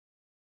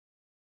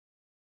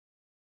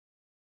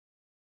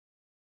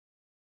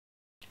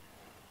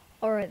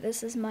Alright,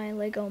 this is my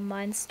Lego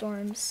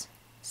Mindstorms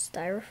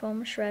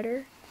Styrofoam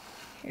shredder.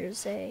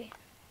 Here's a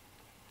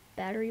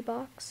battery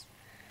box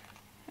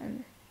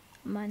and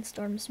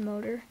Mindstorms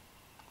motor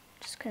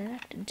just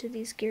connected to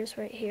these gears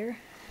right here.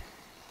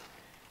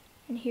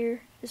 And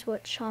here is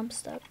what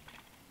chomps up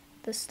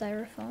the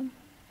styrofoam.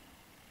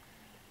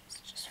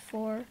 It's just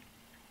 4 of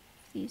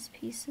these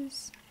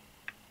pieces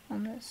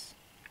on this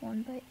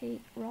 1x8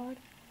 rod.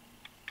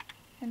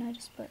 And I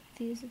just put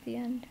these at the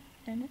end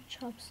and it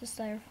chops the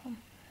styrofoam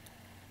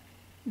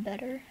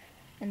better.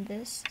 And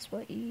this is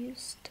what you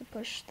use to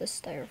push the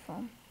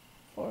styrofoam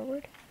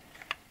forward.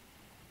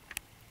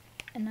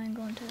 And I'm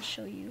going to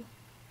show you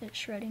it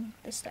shredding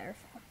the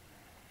styrofoam.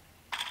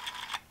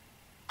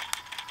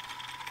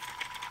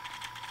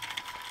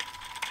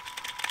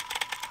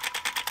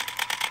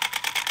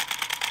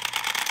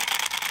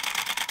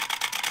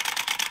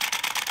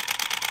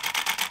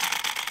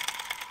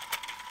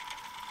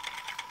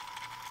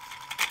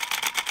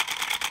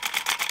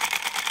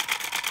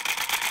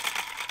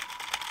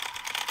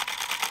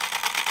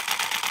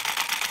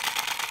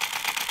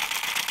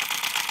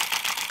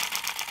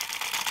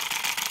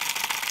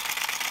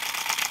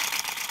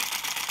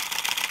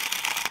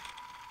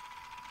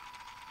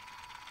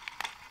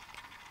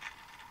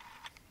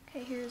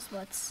 Okay, here's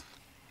what's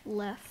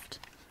left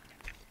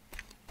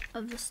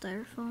of the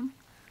styrofoam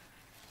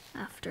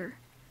after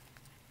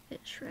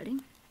it's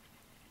shredding.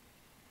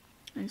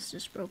 And it's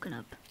just broken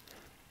up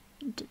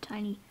into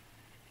tiny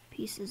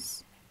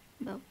pieces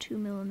about 2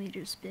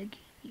 millimeters big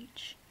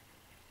each.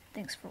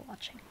 Thanks for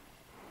watching.